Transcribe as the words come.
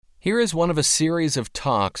Here is one of a series of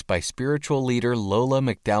talks by spiritual leader Lola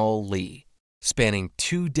McDowell Lee, spanning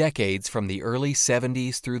 2 decades from the early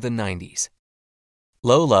 70s through the 90s.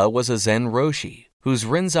 Lola was a Zen Roshi, whose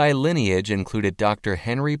Rinzai lineage included Dr.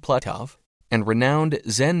 Henry Platov and renowned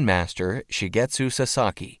Zen master Shigetsu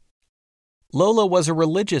Sasaki. Lola was a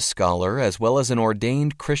religious scholar as well as an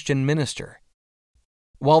ordained Christian minister.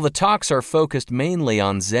 While the talks are focused mainly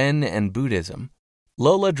on Zen and Buddhism,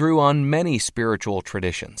 Lola drew on many spiritual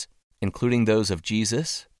traditions, including those of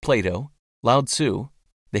Jesus, Plato, Lao Tzu,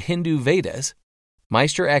 the Hindu Vedas,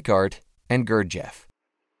 Meister Eckhart, and Gurdjieff.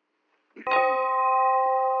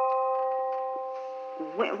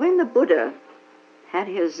 When the Buddha had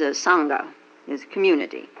his Sangha, his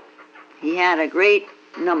community, he had a great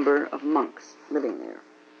number of monks living there.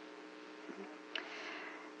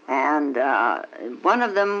 And one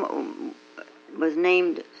of them was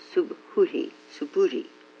named Subhuti.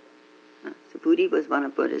 Subhuti was one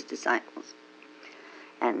of Buddha's disciples.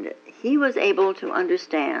 And he was able to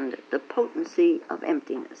understand the potency of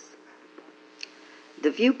emptiness,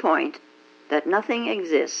 the viewpoint that nothing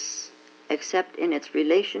exists except in its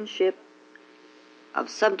relationship of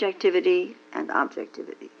subjectivity and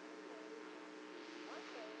objectivity.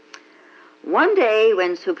 One day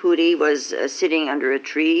when Subhuti was sitting under a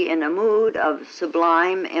tree in a mood of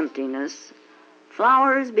sublime emptiness,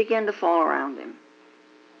 flowers began to fall around him.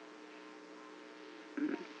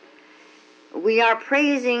 "We are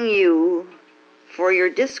praising you for your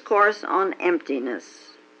discourse on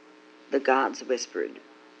emptiness," the gods whispered.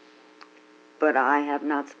 "But I have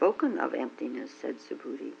not spoken of emptiness," said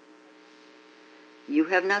Subhuti. "You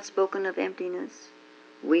have not spoken of emptiness.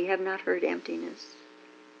 We have not heard emptiness.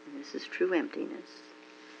 And this is true emptiness."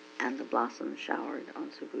 And the blossoms showered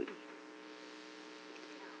on Subhuti.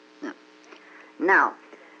 Now,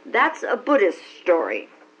 that's a Buddhist story.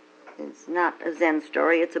 It's not a Zen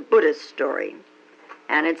story, it's a Buddhist story.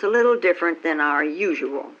 And it's a little different than our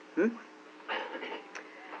usual.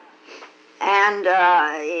 And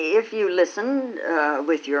if you listen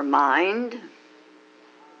with your mind,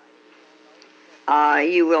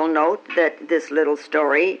 you will note that this little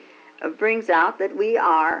story brings out that we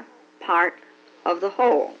are part of the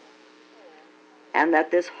whole, and that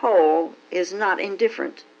this whole is not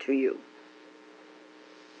indifferent to you.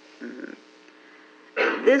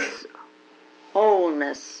 This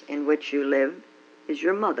wholeness in which you live is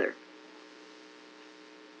your mother.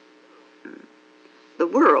 The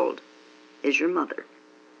world is your mother,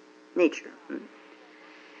 nature.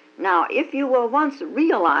 Now, if you will once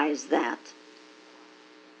realize that,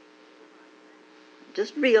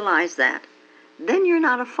 just realize that, then you're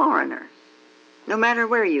not a foreigner, no matter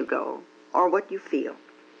where you go or what you feel.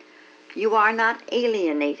 You are not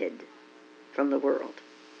alienated from the world.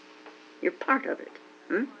 You're part of it.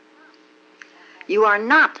 You are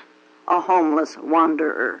not a homeless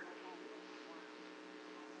wanderer.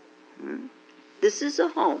 This is a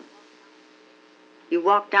home. You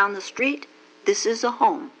walk down the street, this is a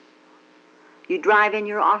home. You drive in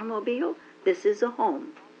your automobile, this is a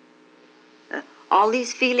home. All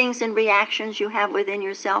these feelings and reactions you have within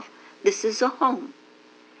yourself, this is a home.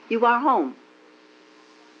 You are home.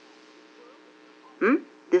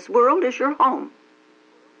 This world is your home.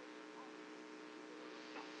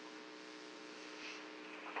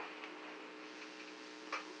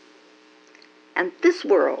 And this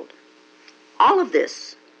world, all of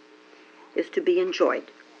this, is to be enjoyed.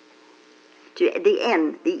 To the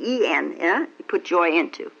N, the E-N, you put joy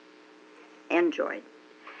into. Enjoyed.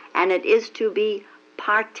 And it is to be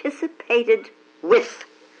participated with.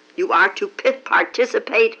 You are to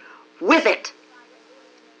participate with it.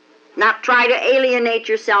 Not try to alienate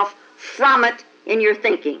yourself from it in your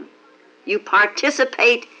thinking. You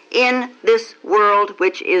participate in this world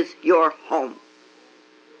which is your home.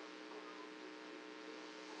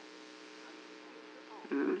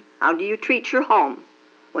 How do you treat your home?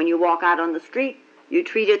 When you walk out on the street, you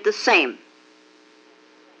treat it the same.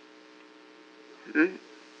 You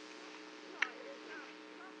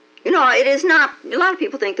know, it is not, a lot of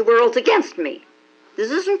people think the world's against me.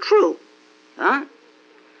 This isn't true.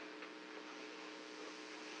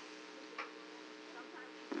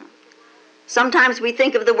 Sometimes we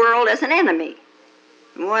think of the world as an enemy.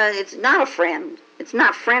 Well, it's not a friend. It's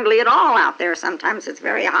not friendly at all out there. Sometimes it's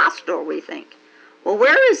very hostile, we think. Well,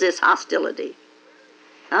 where is this hostility?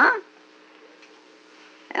 Oh,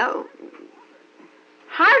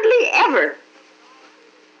 hardly ever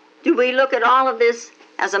do we look at all of this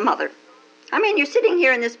as a mother. I mean, you're sitting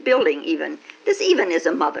here in this building even. This even is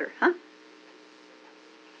a mother,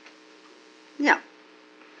 Yeah.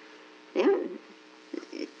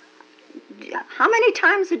 How many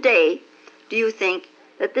times a day do you think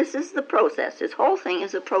that this is the process. This whole thing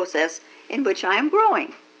is a process in which I am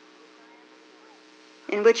growing,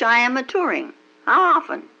 in which I am maturing. How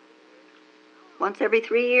often? Once every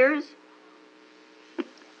 3 years?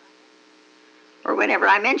 Or whenever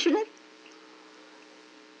I mention it?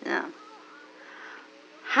 Yeah.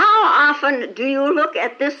 How often do you look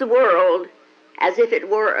at this world as if it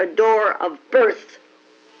were a door of birth?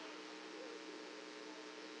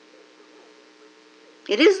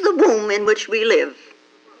 It is the womb in which we live,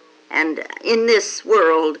 and in this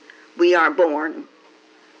world we are born.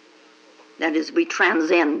 That is, we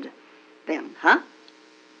transcend then, huh?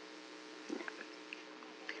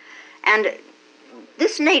 And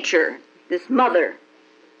this nature, this mother,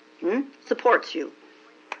 supports you.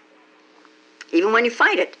 Even when you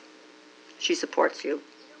fight it, she supports you.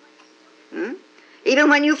 Even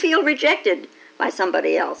when you feel rejected by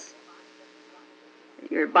somebody else,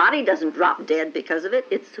 your body doesn't drop dead because of it.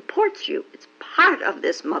 It supports you. It's part of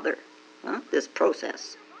this mother, this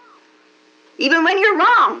process. Even when you're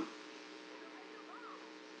wrong,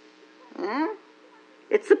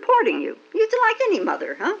 it's supporting you. It's like any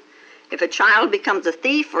mother, huh? If a child becomes a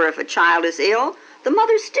thief or if a child is ill, the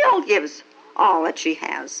mother still gives all that she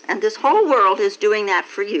has. And this whole world is doing that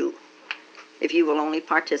for you, if you will only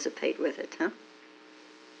participate with it, huh?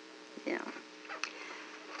 Yeah.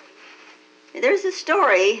 There's a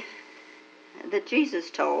story that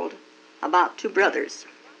Jesus told about two brothers.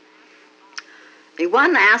 The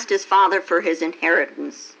one asked his father for his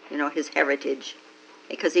inheritance, his heritage,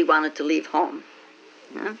 because he wanted to leave home.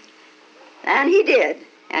 And he did.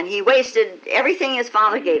 And he wasted everything his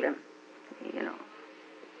father gave him,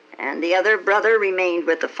 And the other brother remained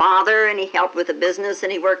with the father, and he helped with the business,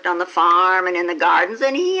 and he worked on the farm and in the gardens,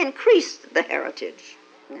 and he increased the heritage.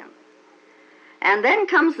 And then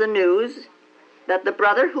comes the news that the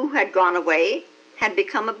brother who had gone away had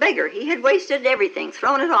become a beggar. He had wasted everything,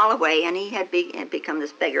 thrown it all away, and he had become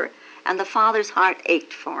this beggar. And the father's heart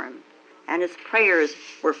ached for him, and his prayers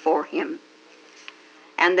were for him.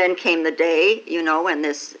 And then came the day, when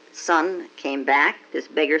this son came back, this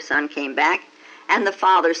beggar son came back, and the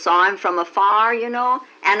father saw him from afar,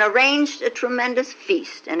 and arranged a tremendous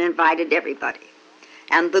feast and invited everybody.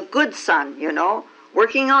 And the good son,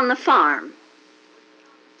 working on the farm,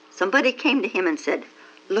 somebody came to him and said,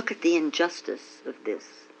 "Look at the injustice of this,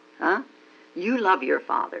 huh? You love your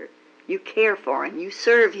father. You care for him. You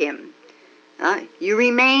serve him. You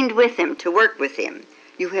remained with him to work with him.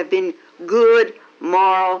 You have been good,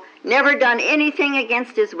 moral, never done anything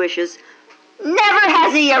against his wishes. Never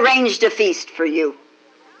has he arranged a feast for you.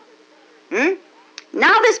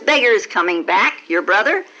 Now this beggar is coming back, your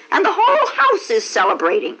brother, and the whole house is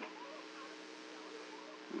celebrating."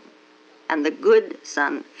 And the good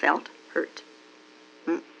son felt hurt.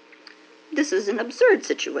 This is an absurd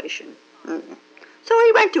situation. So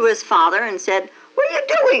he went to his father and said, "What are you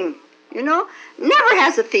doing? Never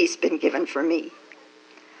has a feast been given for me."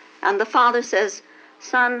 And the father says,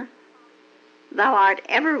 "Son, thou art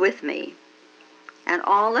ever with me, and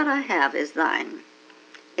all that I have is thine.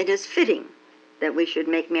 It is fitting that we should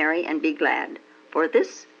make merry and be glad, for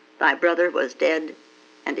this thy brother was dead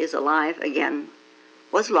and is alive again,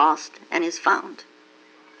 was lost and is found."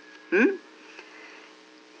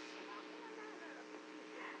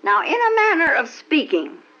 Now, in a manner of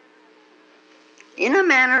speaking,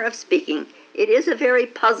 it is a very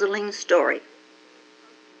puzzling story.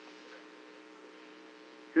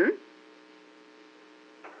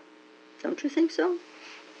 Don't you think so?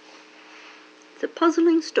 It's a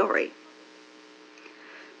puzzling story.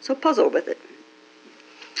 So puzzle with it.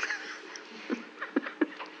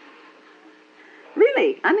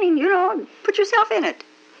 Really, put yourself in it.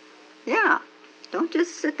 Yeah, don't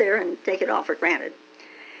just sit there and take it all for granted.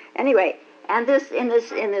 Anyway, and in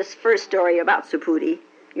this first story about Subhuti,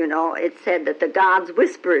 it said that the gods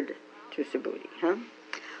whispered to Subhuti.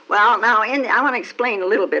 Well, now I want to explain a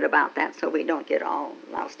little bit about that so we don't get all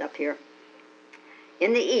loused up here.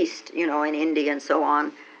 In the East, in India and so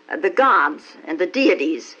on, the gods and the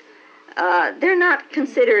deities, they're not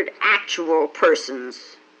considered actual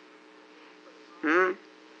persons.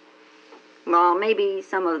 Well, maybe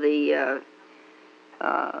some of the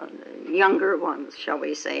younger ones, shall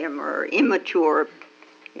we say, or immature,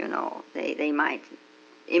 they might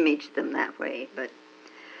image them that way. But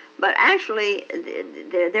actually,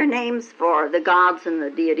 they're names for the gods and the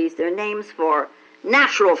deities. They're names for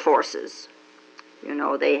natural forces.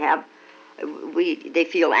 They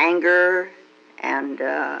feel anger and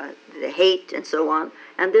the hate and so on.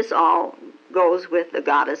 And this all goes with the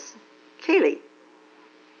goddess Kali.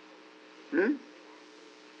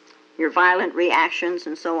 Your violent reactions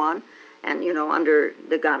and so on. And, under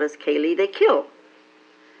the goddess Kali, they kill.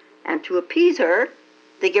 And to appease her,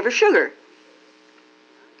 they give her sugar.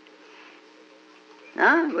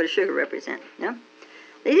 What does sugar represent? Yeah?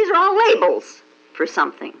 These are all labels for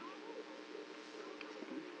something.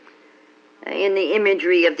 In the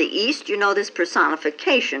imagery of the East, you know this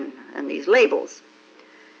personification and these labels.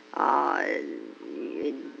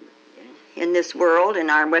 In this world, in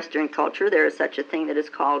our Western culture, there is such a thing that is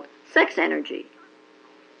called sex energy.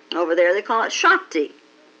 Over there they call it Shakti.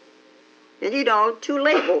 And you know, two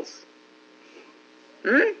labels.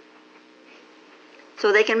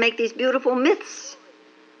 So they can make these beautiful myths.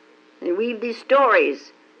 They weave these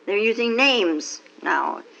stories. They're using names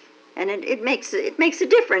now. And it makes a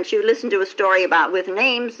difference. You listen to a story with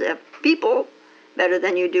names of people better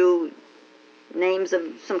than you do names of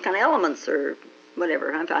some kind of elements or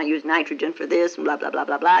whatever. If I use nitrogen for this and blah, blah, blah,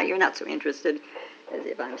 blah, blah, you're not so interested as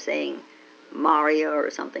if I'm saying Maria or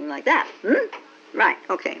something like that. Right,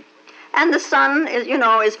 okay. And the sun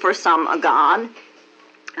is for some a god,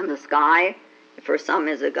 and the sky for some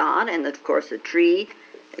is a god, and of course a tree,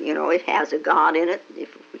 it has a god in it.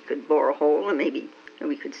 If we could bore a hole and maybe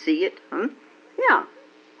we could see it. Yeah.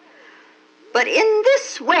 But in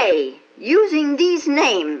this way, using these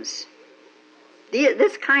names,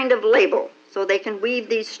 this kind of label, so they can weave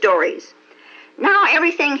these stories, now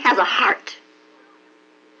everything has a heart.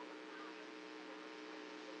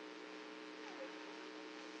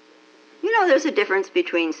 There's a difference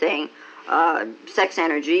between saying sex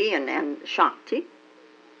energy and Shakti.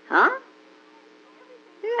 Yeah.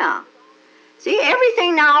 See,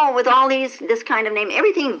 everything now with all this kind of name,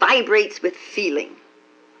 everything vibrates with feeling.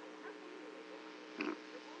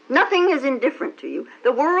 Nothing is indifferent to you.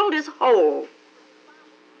 The world is whole.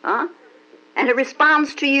 And it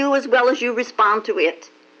responds to you as well as you respond to it.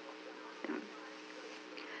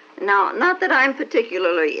 Now, not that I'm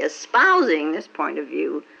particularly espousing this point of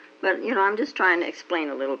view, but, I'm just trying to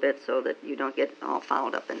explain a little bit so that you don't get all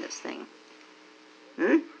fouled up in this thing.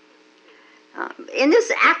 In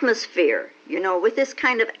this atmosphere, with this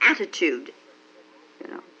kind of attitude,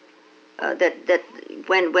 that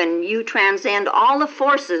when you transcend all the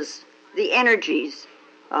forces, the energies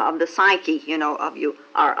of the psyche, of you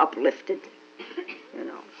are uplifted,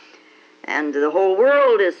 and the whole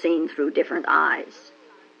world is seen through different eyes.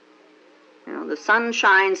 The sun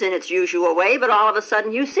shines in its usual way, but all of a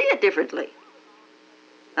sudden you see it differently.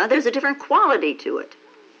 There's a different quality to it.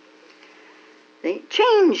 The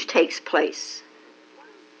change takes place.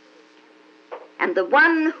 And the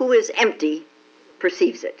one who is empty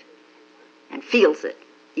perceives it and feels it,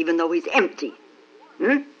 even though he's empty.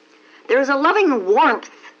 There is a loving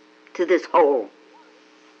warmth to this whole.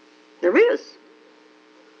 There is.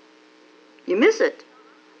 You miss it.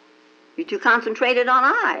 You're too concentrated on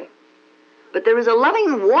I. But there is a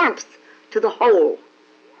loving warmth to the whole,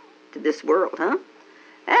 to this world,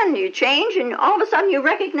 And you change, and all of a sudden you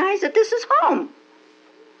recognize that this is home.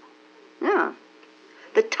 Yeah.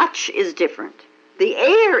 The touch is different. The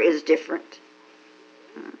air is different.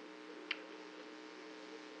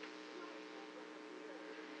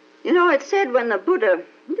 It said when the Buddha,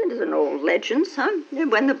 this is an old legend,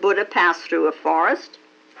 when the Buddha passed through a forest,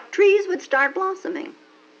 trees would start blossoming.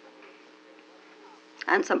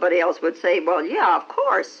 And somebody else would say, well, yeah, of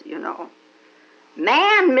course,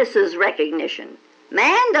 Man misses recognition.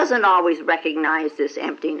 Man doesn't always recognize this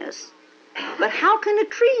emptiness. But how can a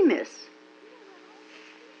tree miss?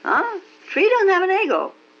 Tree doesn't have an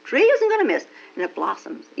ego. Tree isn't going to miss. And it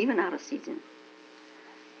blossoms, even out of season.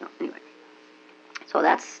 So, anyway. So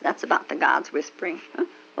that's about the gods whispering.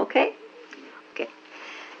 Okay? Okay.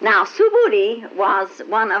 Now, Subhuti was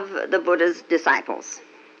one of the Buddha's disciples.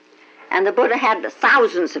 And the Buddha had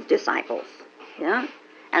thousands of disciples. Yeah?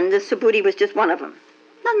 And this Subhuti was just one of them.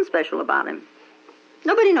 Nothing special about him.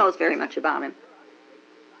 Nobody knows very much about him.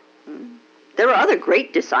 There are other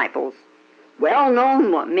great disciples,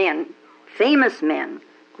 well-known men, famous men,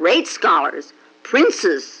 great scholars,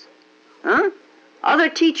 princes, other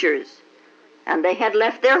teachers, and they had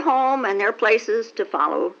left their home and their places to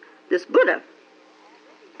follow this Buddha.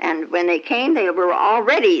 And when they came, they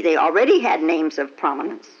already had names of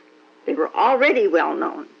prominence. They were already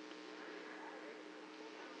well-known.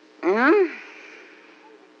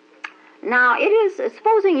 Now, it is,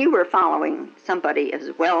 supposing you were following somebody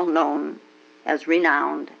as well-known, as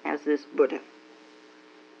renowned as this Buddha.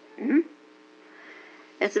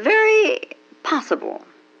 It's very possible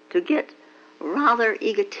to get rather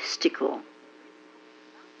egotistical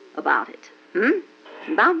about it,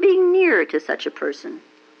 about being near to such a person,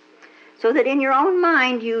 so that in your own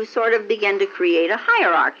mind you sort of begin to create a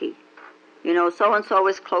hierarchy. So-and-so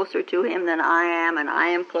is closer to him than I am, and I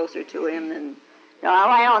am closer to him than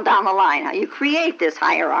Right on down the line. How you create this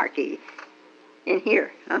hierarchy in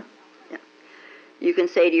here. Huh? Yeah. You can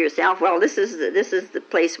say to yourself, well, this is the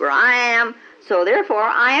place where I am, so therefore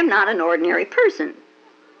I am not an ordinary person.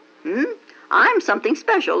 I'm something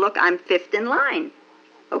special. Look, I'm fifth in line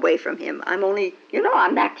away from him. I'm only,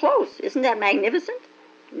 I'm that close. Isn't that magnificent?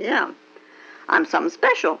 Yeah. I'm something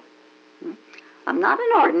special. I'm not an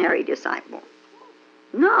ordinary disciple.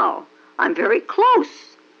 No, I'm very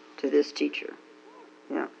close to this teacher.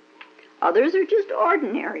 Yeah. Others are just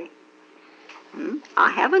ordinary.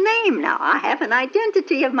 I have a name now. I have an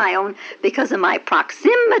identity of my own because of my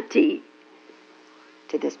proximity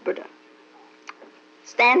to this Buddha.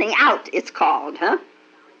 Standing out, it's called, huh?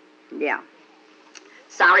 Yeah.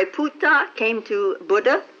 Sariputta came to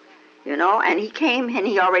Buddha, and he came and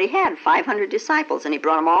he already had 500 disciples, and he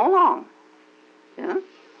brought them all along. Yeah.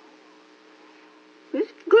 It was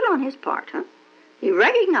good on his part, huh? He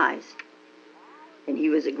recognized. And he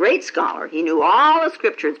was a great scholar. He knew all the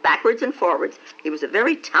scriptures backwards and forwards. He was a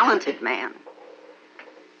very talented man.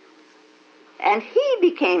 And he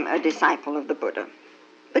became a disciple of the Buddha.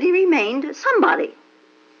 But he remained somebody.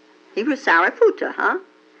 He was Sariputta, huh?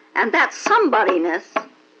 And that somebodyness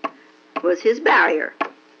was his barrier.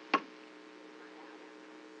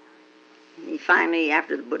 He finally,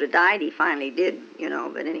 after the Buddha died, he finally did,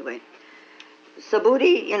 but anyway.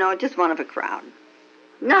 Subhuti, just one of a crowd.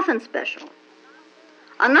 Nothing special.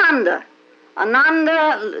 Ananda,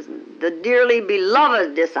 the dearly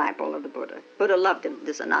beloved disciple of the Buddha. Buddha loved him,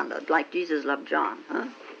 this Ananda, like Jesus loved John.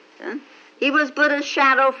 Huh? He was Buddha's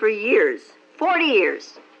shadow for years, 40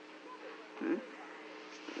 years.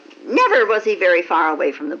 Never was he very far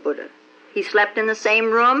away from the Buddha. He slept in the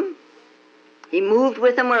same room. He moved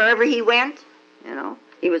with him wherever he went.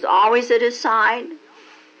 He was always at his side.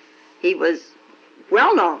 He was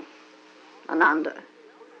well known, Ananda.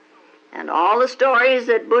 And all the stories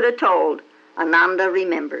that Buddha told, Ananda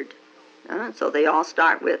remembered. So they all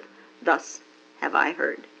start with, "Thus have I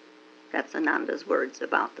heard." That's Ananda's words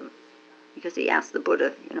about them. Because he asked the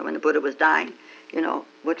Buddha, when the Buddha was dying,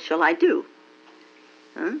 what shall I do?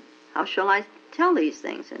 How shall I tell these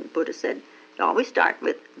things? And Buddha said, you always start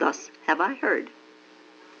with, "Thus have I heard."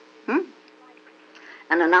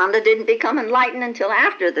 And Ananda didn't become enlightened until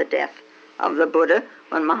after the death of the Buddha,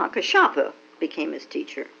 when Mahakāshyapa became his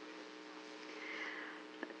teacher.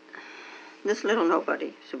 This little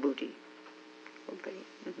nobody, Subhuti. Nobody.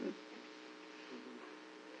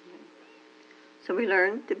 So we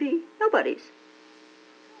learn to be nobodies.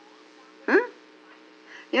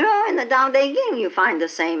 In the Tao Te Ching you find the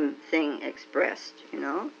same thing expressed,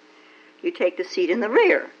 You take the seat in the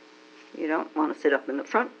rear. You don't want to sit up in the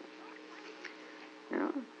front.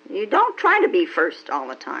 You don't try to be first all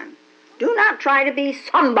the time. Do not try to be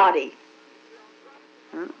somebody.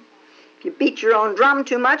 If you beat your own drum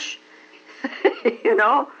too much,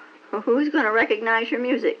 who's going to recognize your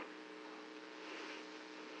music?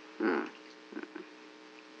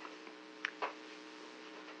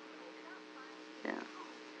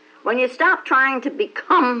 When you stop trying to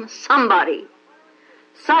become somebody,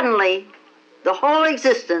 suddenly the whole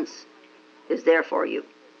existence is there for you.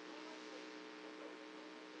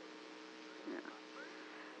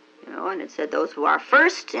 And it said, those who are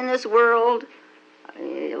first in this world,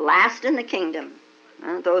 last in the kingdom.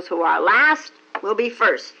 Those who are last will be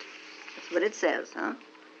first. That's what it says, huh?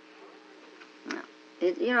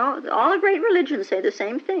 All the great religions say the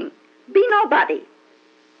same thing. Be nobody.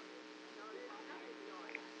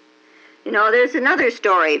 There's another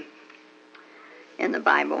story in the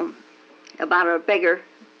Bible about a beggar,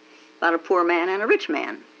 about a poor man and a rich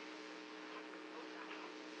man.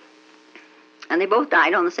 And they both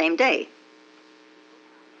died on the same day.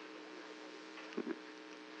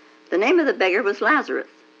 The name of the beggar was Lazarus.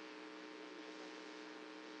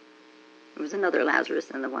 It was another Lazarus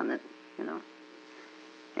than the one that,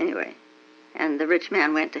 Anyway, and the rich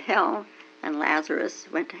man went to hell, and Lazarus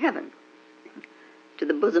went to heaven, to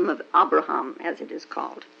the bosom of Abraham, as it is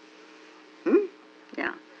called.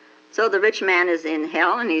 Yeah. So the rich man is in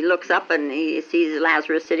hell, and he looks up and he sees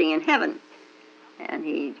Lazarus sitting in heaven. And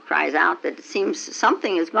he cries out that it seems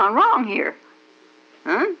something has gone wrong here.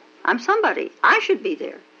 I'm somebody. I should be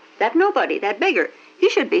there. That nobody, that beggar, he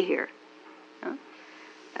should be here.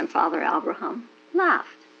 And Father Abraham laughed.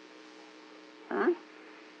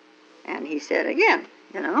 And he said again,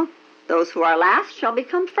 those who are last shall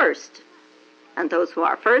become first, and those who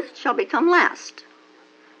are first shall become last.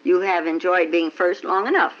 You have enjoyed being first long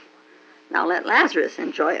enough. Now let Lazarus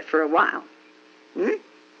enjoy it for a while.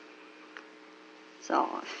 So,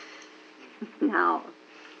 now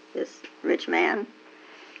this rich man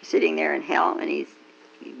is sitting there in hell, and he's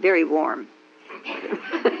very warm.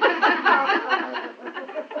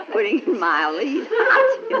 Putting it mildly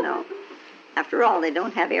hot, you know. After all, they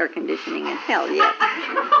don't have air conditioning in hell yet.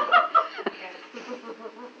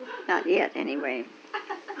 Not yet, anyway.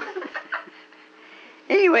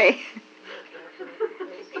 Anyway,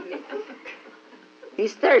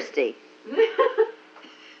 he's thirsty.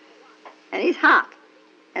 And he's hot.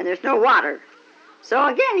 And there's no water. So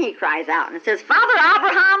again he cries out and says, Father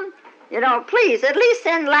Abraham, you know, please, at least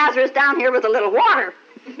send Lazarus down here with a little water.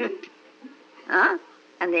 Huh?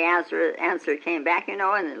 And the answer came back, you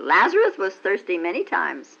know, and Lazarus was thirsty many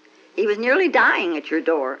times. He was nearly dying at your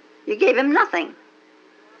door. You gave him nothing.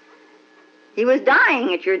 He was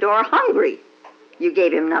dying at your door hungry. You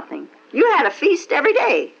gave him nothing. You had a feast every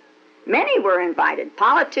day. Many were invited.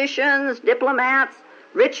 Politicians, diplomats,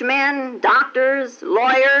 rich men, doctors,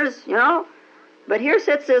 lawyers, you know. But here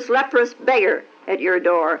sits this leprous beggar at your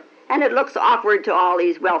door, and it looks awkward to all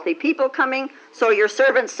these wealthy people coming, so your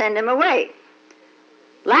servants send him away.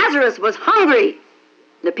 Lazarus was hungry.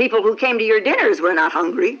 The people who came to your dinners were not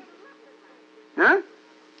hungry. Huh?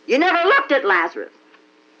 You never looked at Lazarus.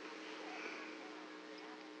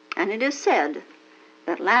 And it is said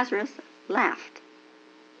that Lazarus laughed.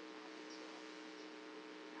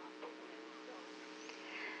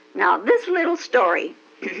 Now, this little story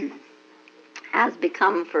has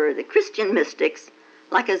become for the Christian mystics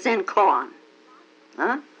like a Zen koan.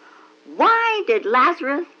 Huh? Why did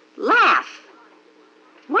Lazarus laugh?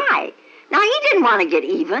 Why? Now, he didn't want to get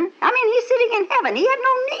even. I mean, he's sitting in heaven. He had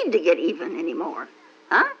no need to get even anymore.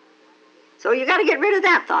 Huh? So you got to get rid of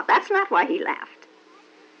that thought. That's not why he laughed.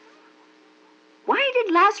 Why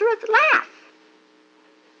did Lazarus laugh?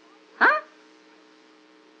 Huh?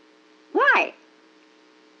 Why?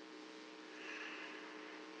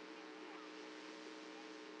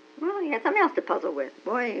 Well, you got something else to puzzle with.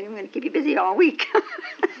 Boy, I'm going to keep you busy all week.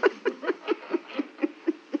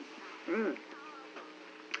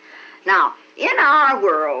 Now, in our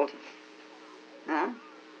world,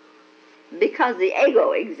 because the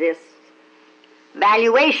ego exists,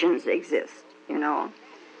 valuations exist, you know.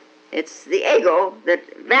 It's the ego that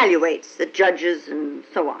evaluates, that judges, and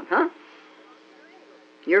so on, huh?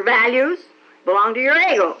 Your values belong to your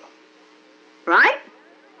ego, right?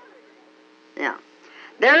 Yeah.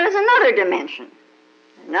 There is another dimension,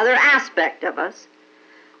 another aspect of us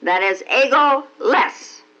that is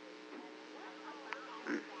ego-less.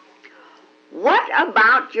 What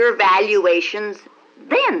about your valuations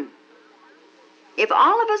then? If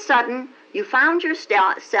all of a sudden you found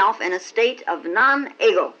yourself in a state of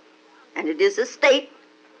non-ego, and it is a state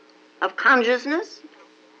of consciousness,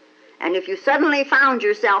 and if you suddenly found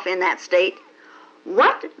yourself in that state,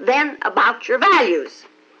 what then about your values?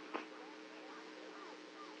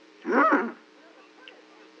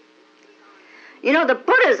 You know, the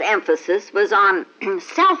Buddha's emphasis was on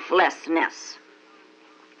selflessness.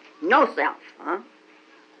 No self, huh?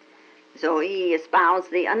 So he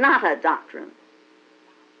espoused the anatta doctrine.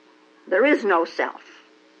 There is no self.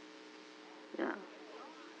 Yeah.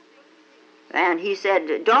 And he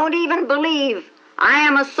said, don't even believe I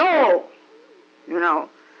am a soul, you know,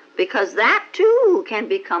 because that too can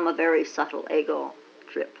become a very subtle ego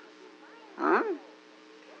trip. Huh?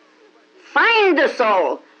 Find the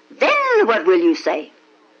soul, then what will you say?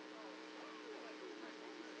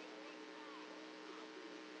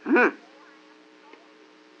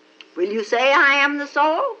 Will you say I am the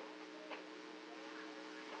soul?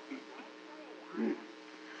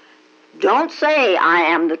 Don't say I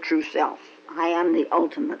am the true self. I am the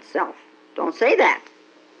ultimate self. Don't say that.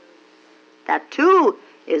 That too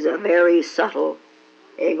is a very subtle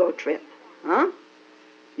ego trip. Huh?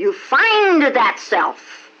 You find that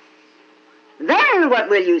self. Then what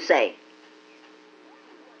will you say?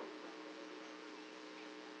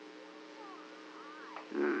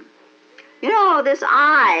 You know, this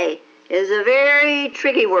I is a very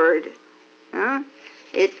tricky word. Huh?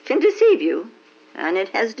 It can deceive you, and it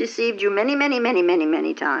has deceived you many, many, many, many,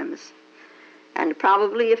 many times, and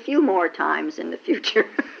probably a few more times in the future.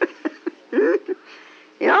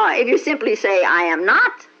 You know, if you simply say, I am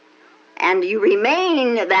not, and you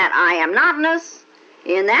remain that I am notness,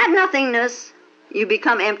 in that nothingness, you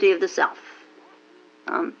become empty of the self.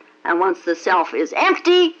 And once the self is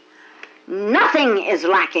empty, nothing is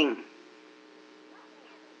lacking.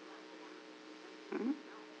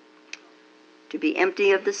 To be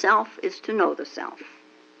empty of the self is to know the self.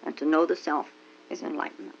 And to know the self is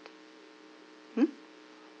enlightenment.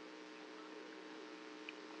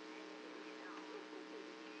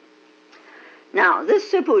 Now, this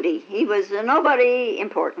Subhuti, he was nobody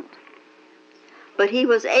important. But he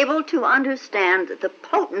was able to understand the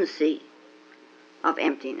potency of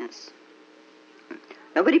emptiness.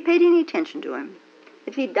 Nobody paid any attention to him.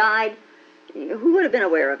 If he died, who would have been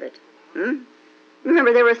aware of it?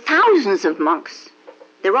 Remember, there were thousands of monks.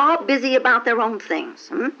 They were all busy about their own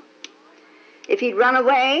things. If he'd run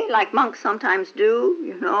away, like monks sometimes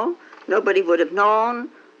do, nobody would have known,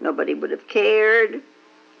 nobody would have cared,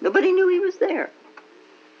 nobody knew he was there.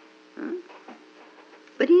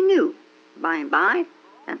 But he knew, by and by,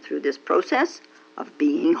 and through this process of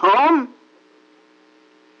being home,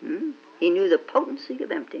 he knew the potency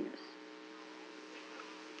of emptiness.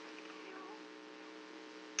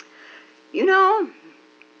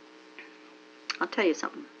 I'll tell you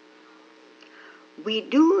something. We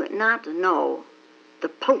do not know the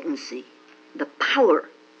potency, the power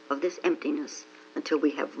of this emptiness until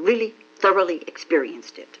we have really thoroughly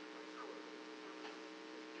experienced it.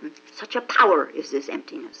 Such a power is this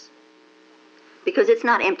emptiness. Because it's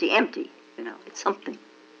not empty, it's something.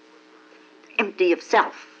 Empty of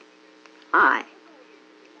self. I.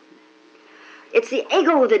 It's the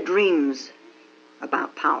ego that dreams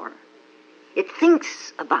about power. It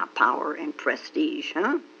thinks about power and prestige,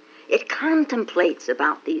 It contemplates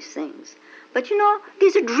about these things. But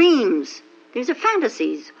these are dreams. These are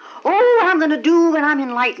fantasies. Oh, what I'm going to do when I'm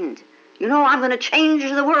enlightened. I'm going to change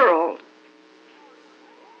the world.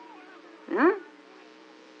 Oh,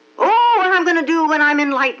 what I'm going to do when I'm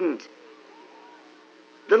enlightened.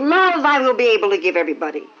 The love I will be able to give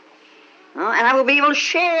everybody. And I will be able to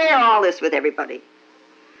share all this with everybody.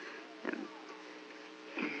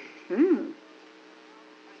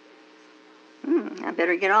 I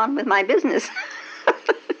better get on with my business.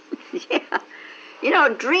 Yeah.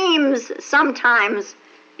 Dreams sometimes,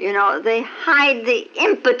 they hide the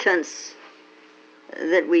impotence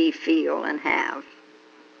that we feel and have.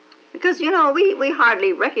 Because, we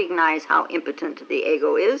hardly recognize how impotent the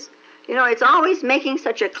ego is. It's always making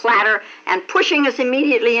such a clatter and pushing us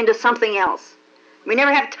immediately into something else. We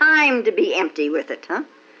never have time to be empty with it,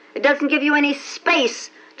 It doesn't give you any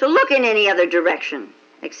space to look in any other direction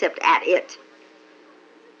except at it.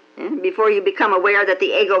 Before you become aware that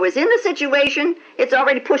the ego is in the situation, it's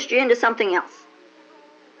already pushed you into something else.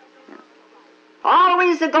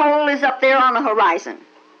 Always the goal is up there on the horizon.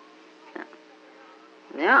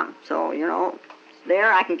 So,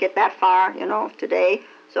 there I can get that far, today.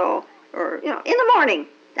 So, or, in the morning.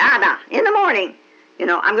 In the morning,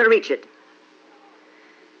 I'm going to reach it.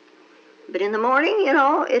 But in the morning,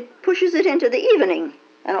 it pushes it into the evening.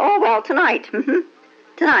 And, tonight.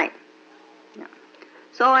 Tonight.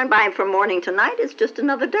 So, and from morning to night, it's just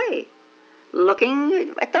another day.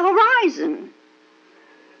 Looking at the horizon.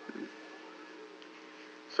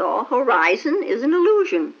 So, horizon is an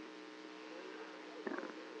illusion.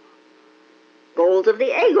 Goals of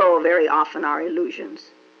the ego very often are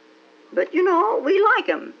illusions. But, we like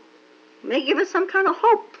them. They give us some kind of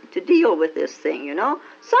hope to deal with this thing,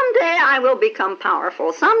 Someday I will become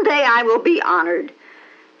powerful. Someday I will be honored.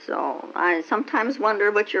 So I sometimes wonder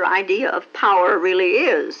what your idea of power really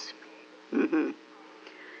is.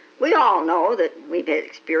 We all know that we've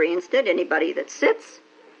experienced it. Anybody that sits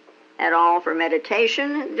at all for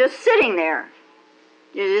meditation, just sitting there.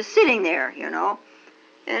 You're just sitting there,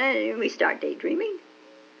 And we start daydreaming.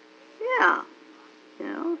 Yeah,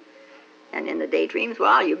 And in the daydreams,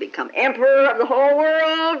 you become emperor of the whole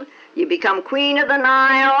world. You become queen of the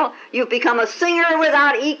Nile. You become a singer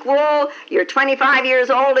without equal. You're 25 years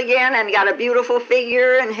old again and got a beautiful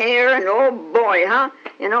figure and hair. And oh boy,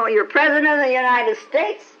 you're president of the United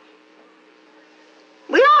States.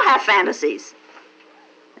 We all have fantasies.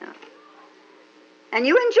 And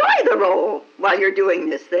you enjoy the role while you're doing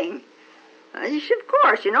this thing. You should, of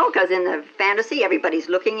course, because in the fantasy, everybody's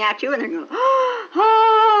looking at you and they're going,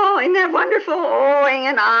 oh, isn't that wonderful? Ohing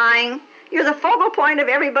and eyeing. You're the focal point of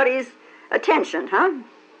everybody's attention, But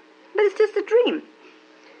it's just a dream.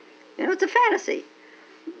 It's a fantasy.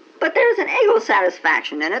 But there's an ego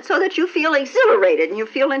satisfaction in it so that you feel exhilarated and you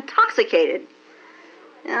feel intoxicated.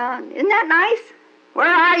 Isn't that nice? Where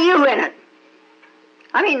are you in it?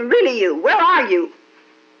 I mean, really you. Where are you?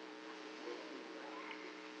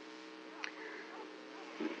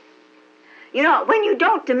 When you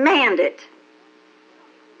don't demand it,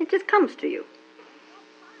 it just comes to you.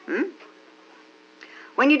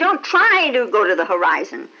 When you don't try to go to the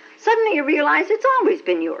horizon, suddenly you realize it's always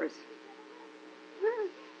been yours.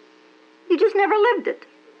 You just never lived it.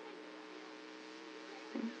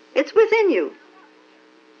 It's within you.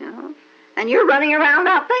 And you're running around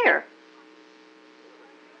out there.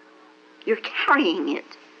 You're carrying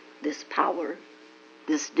it, this power,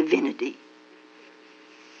 this divinity.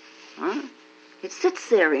 It sits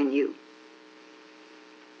there in you.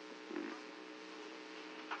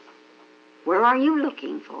 Where are you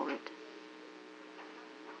looking for it?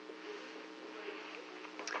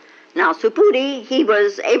 Now, Subhuti, he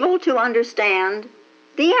was able to understand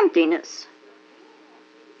the emptiness.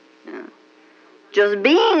 Just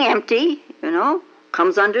being empty,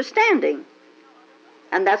 comes understanding.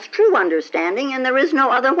 And that's true understanding, and there is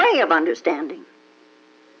no other way of understanding.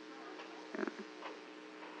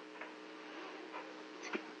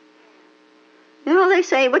 They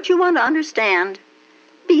say, what you want to understand,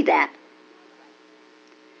 be that.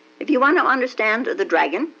 If you want to understand the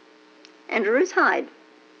dragon, enter his hide.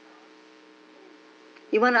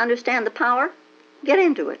 You want to understand the power, get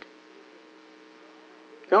into it.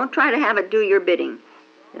 Don't try to have it do your bidding.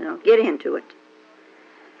 Get into it.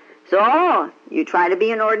 So, you try to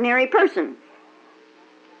be an ordinary person.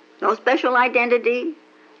 No special identity,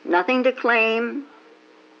 nothing to claim,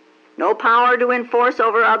 no power to enforce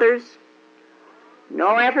over others,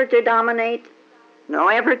 no effort to dominate, no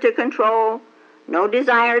effort to control, no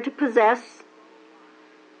desire to possess.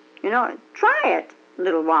 Try it a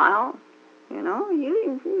little while.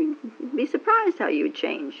 You'd be surprised how you'd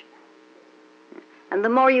change. And the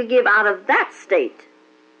more you give out of that state,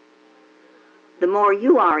 the more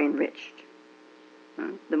you are enriched.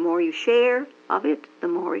 The more you share of it, the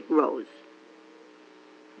more it grows.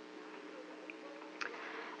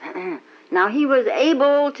 Now, he was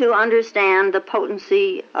able to understand the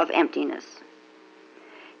potency of emptiness.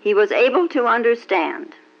 He was able to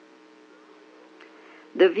understand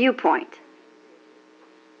the viewpoint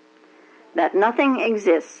that nothing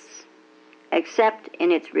exists except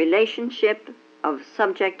in its relationship of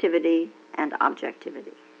subjectivity and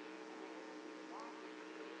objectivity.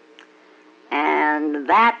 And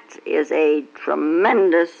that is a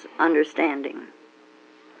tremendous understanding.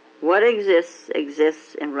 What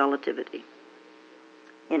exists in relativity,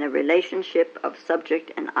 in a relationship of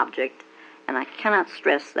subject and object, and I cannot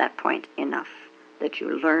stress that point enough, that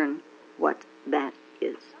you learn what that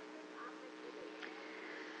is.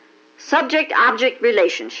 Subject-object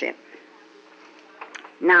relationship.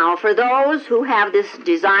 Now, for those who have this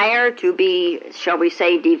desire to be, shall we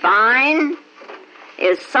say, divine,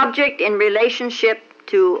 is subject in relationship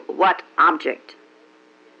to what object?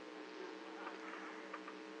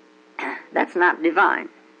 That's not divine.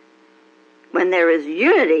 When there is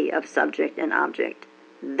unity of subject and object,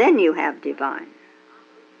 then you have divine.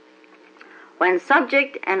 When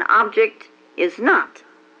subject and object is not,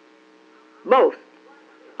 both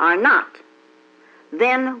are not,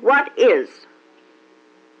 then what is?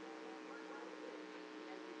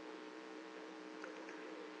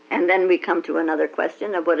 And then we come to another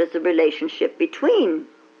question of what is the relationship between.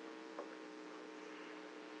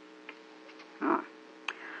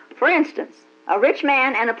 For instance, a rich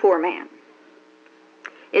man and a poor man.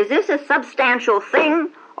 Is this a substantial thing,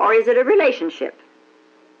 or is it a relationship?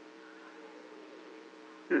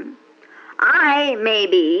 I may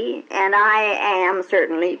be, and I am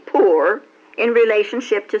certainly poor, in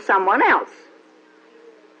relationship to someone else.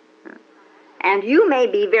 And you may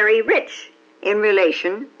be very rich in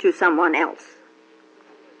relation to someone else.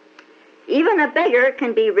 Even a beggar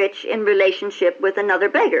can be rich in relationship with another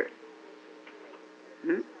beggar.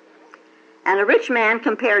 And a rich man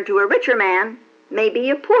compared to a richer man may be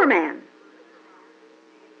a poor man.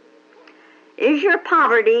 Is your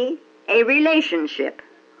poverty a relationship?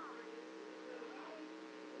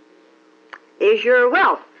 Is your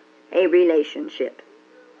wealth a relationship?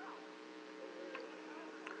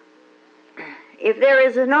 If there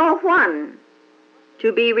is no one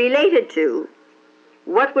to be related to,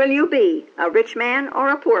 what will you be, a rich man or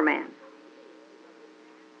a poor man?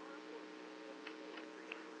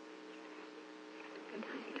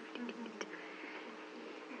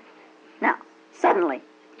 Now, suddenly,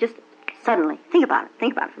 think about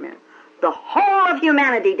it for a minute. The whole of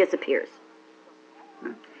humanity disappears.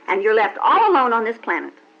 And you're left all alone on this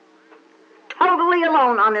planet. Totally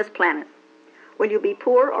alone on this planet. Will you be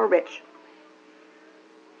poor or rich?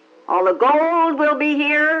 All the gold will be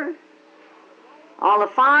here. All the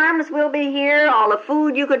farms will be here. All the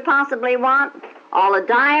food you could possibly want. All the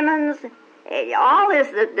diamonds. All this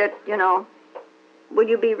that will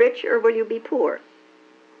you be rich or will you be poor?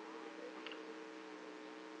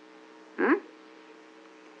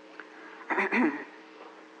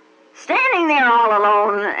 Standing there all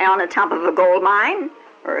alone on the top of a gold mine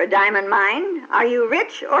or a diamond mine, are you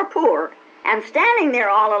rich or poor? And standing there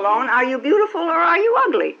all alone, are you beautiful or are you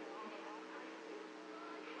ugly?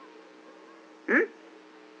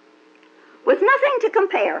 With nothing to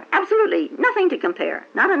compare, absolutely nothing to compare,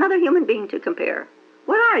 not another human being to compare.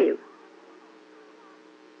 What are you?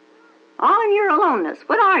 All in your aloneness,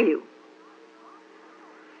 what are you?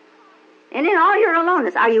 And in all your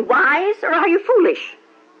aloneness, are you wise or are you foolish?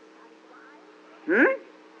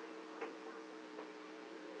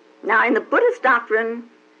 Now, in the Buddhist doctrine,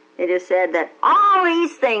 it is said that all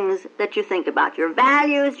these things that you think about, your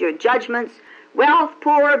values, your judgments, wealth,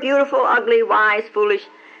 poor, beautiful, ugly, wise, foolish,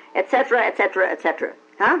 etc., etc., etc.,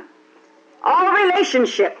 all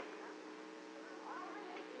relationship,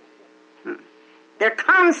 they're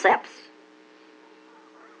concepts.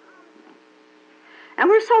 And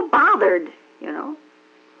we're so bothered, Yes,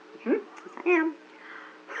 I am.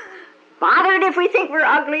 Bothered if we think we're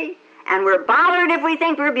ugly, and we're bothered if we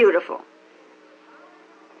think we're beautiful.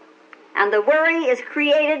 And the worry is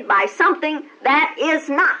created by something that is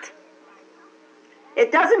not.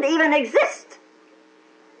 It doesn't even exist,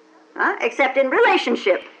 except in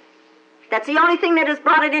relationship. That's the only thing that has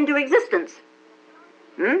brought it into existence.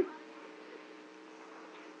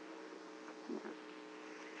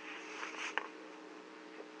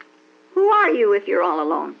 Who are you if you're all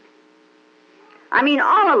alone? I mean,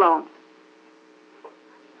 all alone.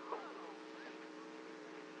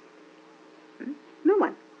 No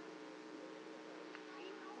one.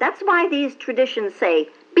 That's why these traditions say,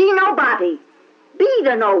 be nobody, be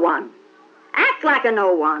the no one, act like a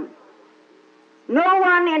no one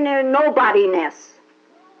in their nobodiness.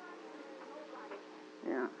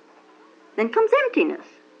 Yeah. Then comes emptiness.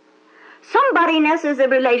 Somebodyness is a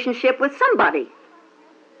relationship with somebody.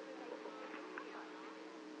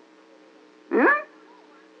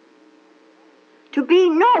 To be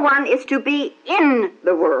no one is to be in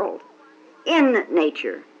the world, in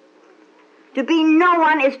nature. To be no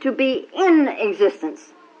one is to be in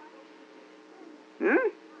existence. Now,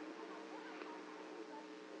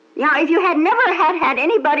 if you had never had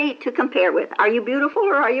anybody to compare with, are you beautiful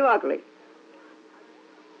or are you ugly?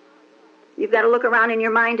 You've got to look around in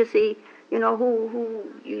your mind to see, who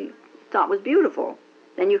you thought was beautiful.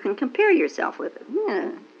 Then you can compare yourself with it.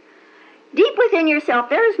 Yeah. Deep within yourself,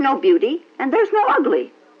 there is no beauty and there's no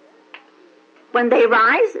ugly. When they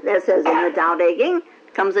rise, it says in the Tao Te Ching,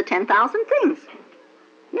 comes the 10,000 things.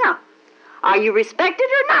 Yeah. Are you respected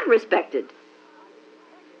or not respected?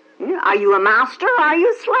 Yeah. Are you a master or are you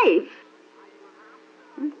a slave?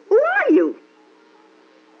 Who are you?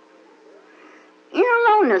 In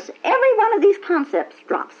aloneness, every one of these concepts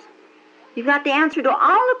drops. You've got the answer to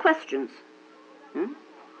all the questions.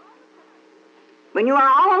 When you are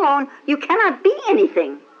all alone, you cannot be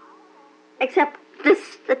anything except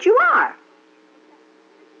this that you are.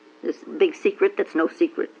 This big secret that's no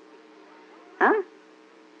secret.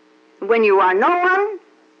 When you are no one,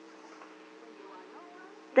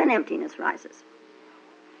 then emptiness rises.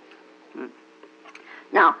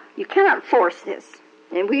 Now, you cannot force this.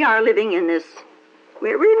 And we are living in this,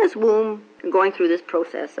 we're in this womb and going through this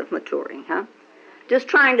process of maturing, Just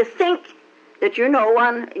trying to think that you're no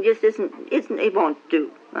one, it just isn't, it won't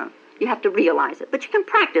do. You have to realize it. But you can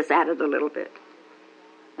practice at it a little bit.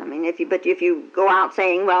 I mean, if you go out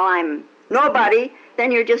saying, well, I'm nobody,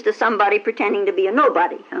 then you're just a somebody pretending to be a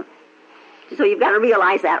nobody. So you've got to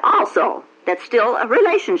realize that also. That's still a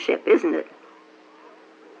relationship, isn't it?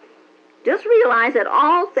 Just realize that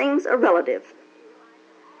all things are relative.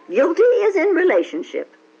 Guilty is in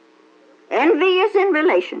relationship. Envy is in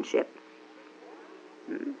relationship.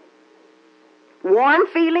 Warm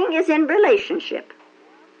feeling is in relationship.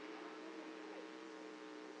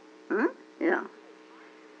 Yeah.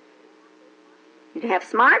 You have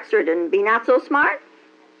smarts or to be not so smart?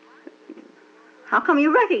 How come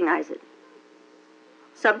you recognize it?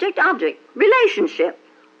 Subject, object, relationship.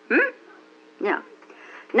 Yeah.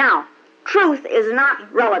 Now, truth is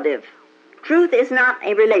not relative. Truth is not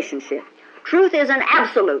a relationship. Truth is an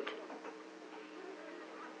absolute.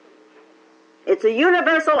 It's a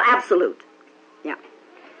universal absolute. Yeah.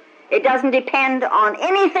 It doesn't depend on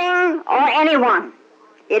anything or anyone.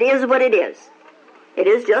 It is what it is. It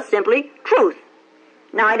is just simply truth.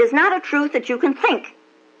 Now, it is not a truth that you can think.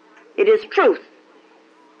 It is truth.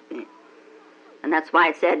 And that's why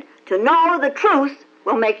it said, to know the truth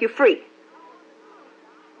will make you free.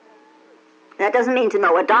 That doesn't mean to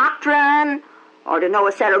know a doctrine or to know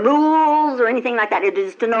a set of rules or anything like that. It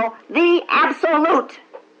is to know the absolute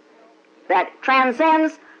that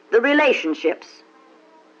transcends the relationships.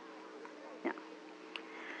 Yeah.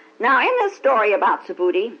 Now, in this story about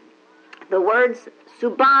Subhuti, the words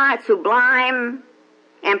sublime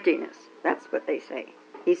emptiness, that's what they say.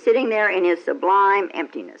 He's sitting there in his sublime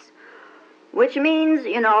emptiness, which means,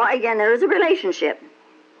 again, there is a relationship.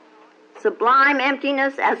 Sublime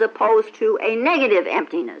emptiness as opposed to a negative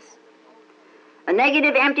emptiness. A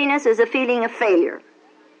negative emptiness is a feeling of failure.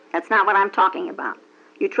 That's not what I'm talking about.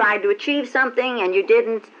 You tried to achieve something and you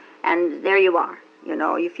didn't, and there you are.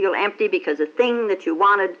 You feel empty because the thing that you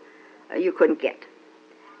wanted, you couldn't get.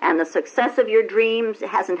 And the success of your dreams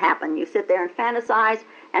hasn't happened. You sit there and fantasize,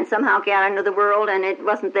 and somehow get into the world, and it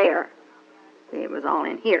wasn't there. It was all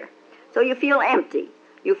in here. So you feel empty.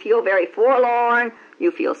 You feel very forlorn.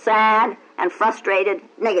 You feel sad and frustrated,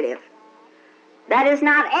 negative. That is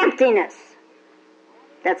not emptiness.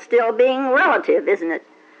 That's still being relative, isn't it?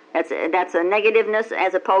 That's a negativeness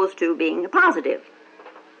as opposed to being a positive.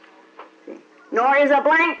 Nor is a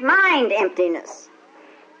blank mind emptiness.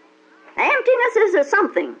 Emptiness is a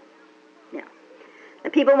something. Yeah. The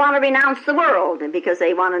people want to renounce the world because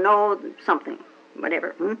they want to know something,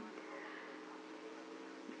 whatever.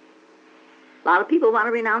 A lot of people want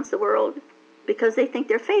to renounce the world because they think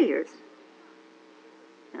they're failures.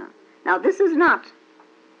 Yeah. Now, this is not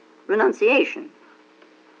renunciation.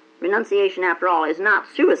 Renunciation, after all, is not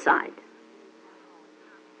suicide.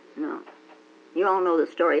 No. You all know the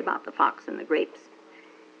story about the fox and the grapes.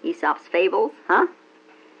 Aesop's fables, huh?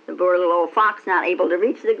 The poor little old fox not able to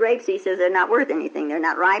reach the grapes. He says they're not worth anything. They're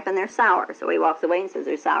not ripe and they're sour. So he walks away and says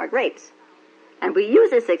they're sour grapes. And we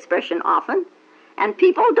use this expression often, and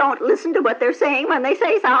people don't listen to what they're saying when they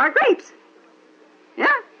say sour grapes.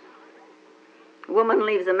 Yeah? A woman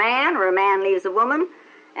leaves a man, or a man leaves a woman,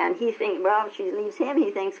 and he thinks, well, she leaves him.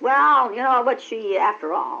 He thinks, well, you know, what's she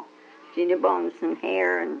after all? She had bones and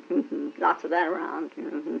hair and lots of that around.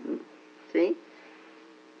 See?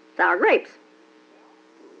 Sour grapes.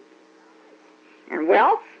 And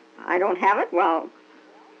wealth, I don't have it. Well,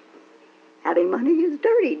 having money is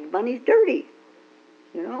dirty. Money's dirty.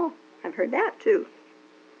 You know, I've heard that too.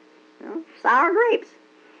 You know, sour grapes.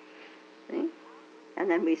 See?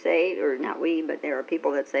 And then we say, or not we, but there are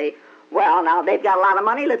people that say, well, now they've got a lot of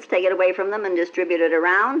money, let's take it away from them and distribute it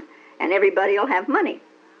around, and everybody will have money.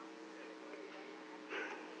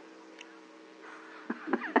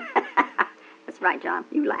 That's right, John,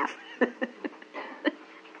 you laugh.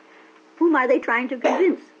 Whom are they trying to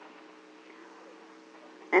convince?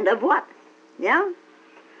 And of what? Yeah?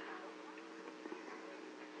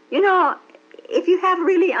 You know, if you have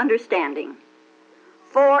really understanding,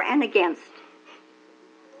 for and against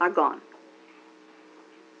are gone.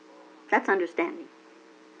 That's understanding.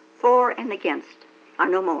 For and against are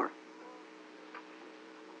no more.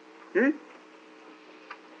 You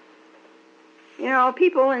know,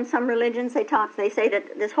 people in some religions, they say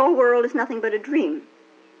that this whole world is nothing but a dream.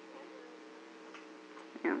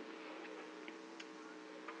 Yeah.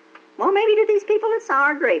 Well, maybe to these people it's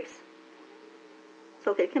sour grapes.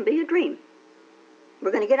 So it can be a dream.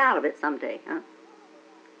 We're going to get out of it someday, huh?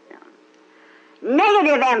 Yeah.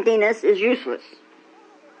 Negative emptiness is useless.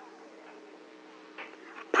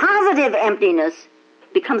 Positive emptiness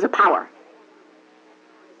becomes a power.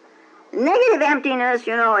 Negative emptiness,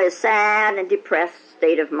 you know, is sad and depressed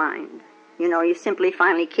state of mind. You know, you simply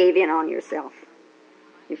finally cave in on yourself.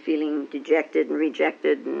 You're feeling dejected and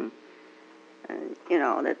rejected and, you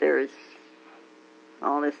know, that there's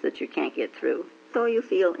all this that you can't get through. So you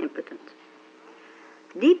feel impotent.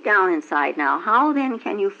 Deep down inside now, how then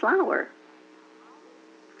can you flower?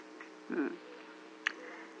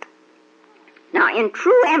 Now, in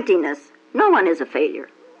true emptiness, no one is a failure.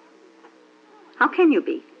 How can you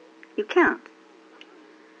be? You can't.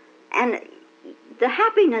 And the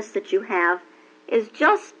happiness that you have is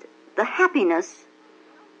just the happiness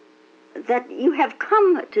that you have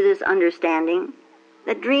come to this understanding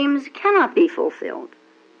that dreams cannot be fulfilled.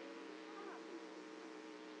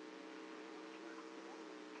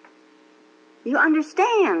 You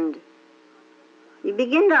understand. You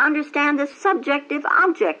begin to understand the subjective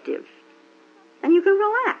objective. And you can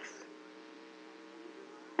relax.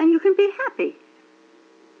 And you can be happy.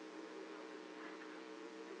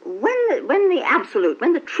 When the absolute,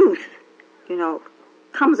 when the truth, you know,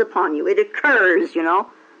 comes upon you, it occurs, you know,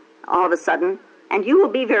 all of a sudden, and you will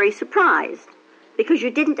be very surprised because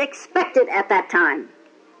you didn't expect it at that time.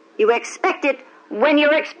 You expect it when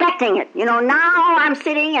you're expecting it. You know, now I'm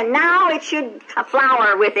sitting and now it should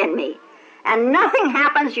flower within me. And nothing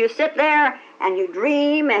happens. You sit there and you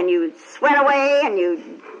dream and you sweat away and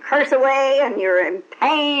you curse away and you're in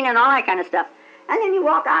pain and all that kind of stuff. And then you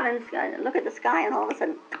walk out and look at the sky and all of a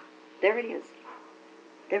sudden, there it is.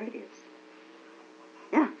 There it is.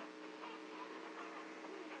 Yeah.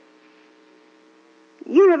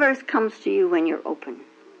 Universe comes to you when you're open.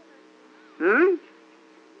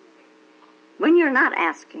 When you're not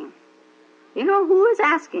asking. You know, who is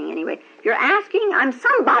asking anyway? You're asking, I'm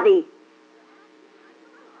somebody.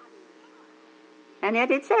 And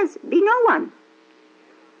yet it says, be no one.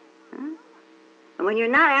 And when you're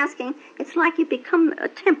not asking, it's like you become a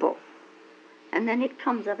temple. And then it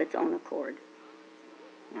comes of its own accord.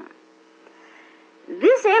 Yeah.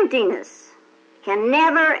 This emptiness can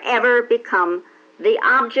never, ever become the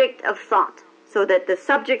object of thought, so that the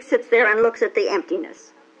subject sits there and looks at the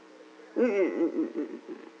emptiness.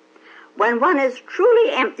 When one is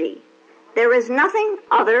truly empty, there is nothing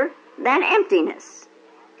other than emptiness.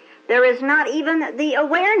 There is not even the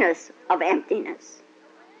awareness of emptiness.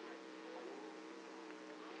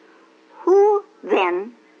 Who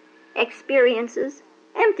then experiences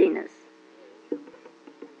emptiness?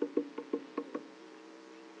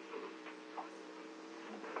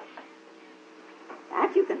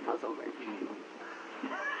 That you can puzzle with.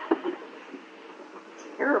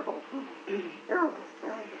 Terrible. Terrible.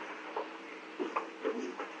 Terrible.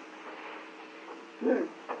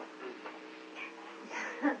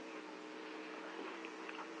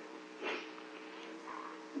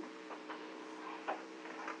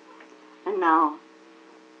 And now,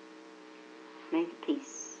 may the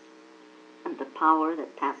peace and the power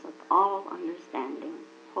that passeth all understanding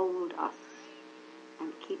hold us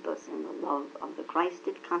and keep us in the love of the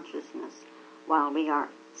Christed consciousness while we are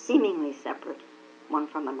seemingly separate one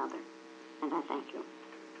from another. And I thank you.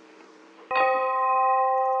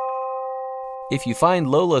 If you find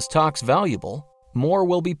Lola's talks valuable, more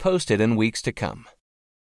will be posted in weeks to come.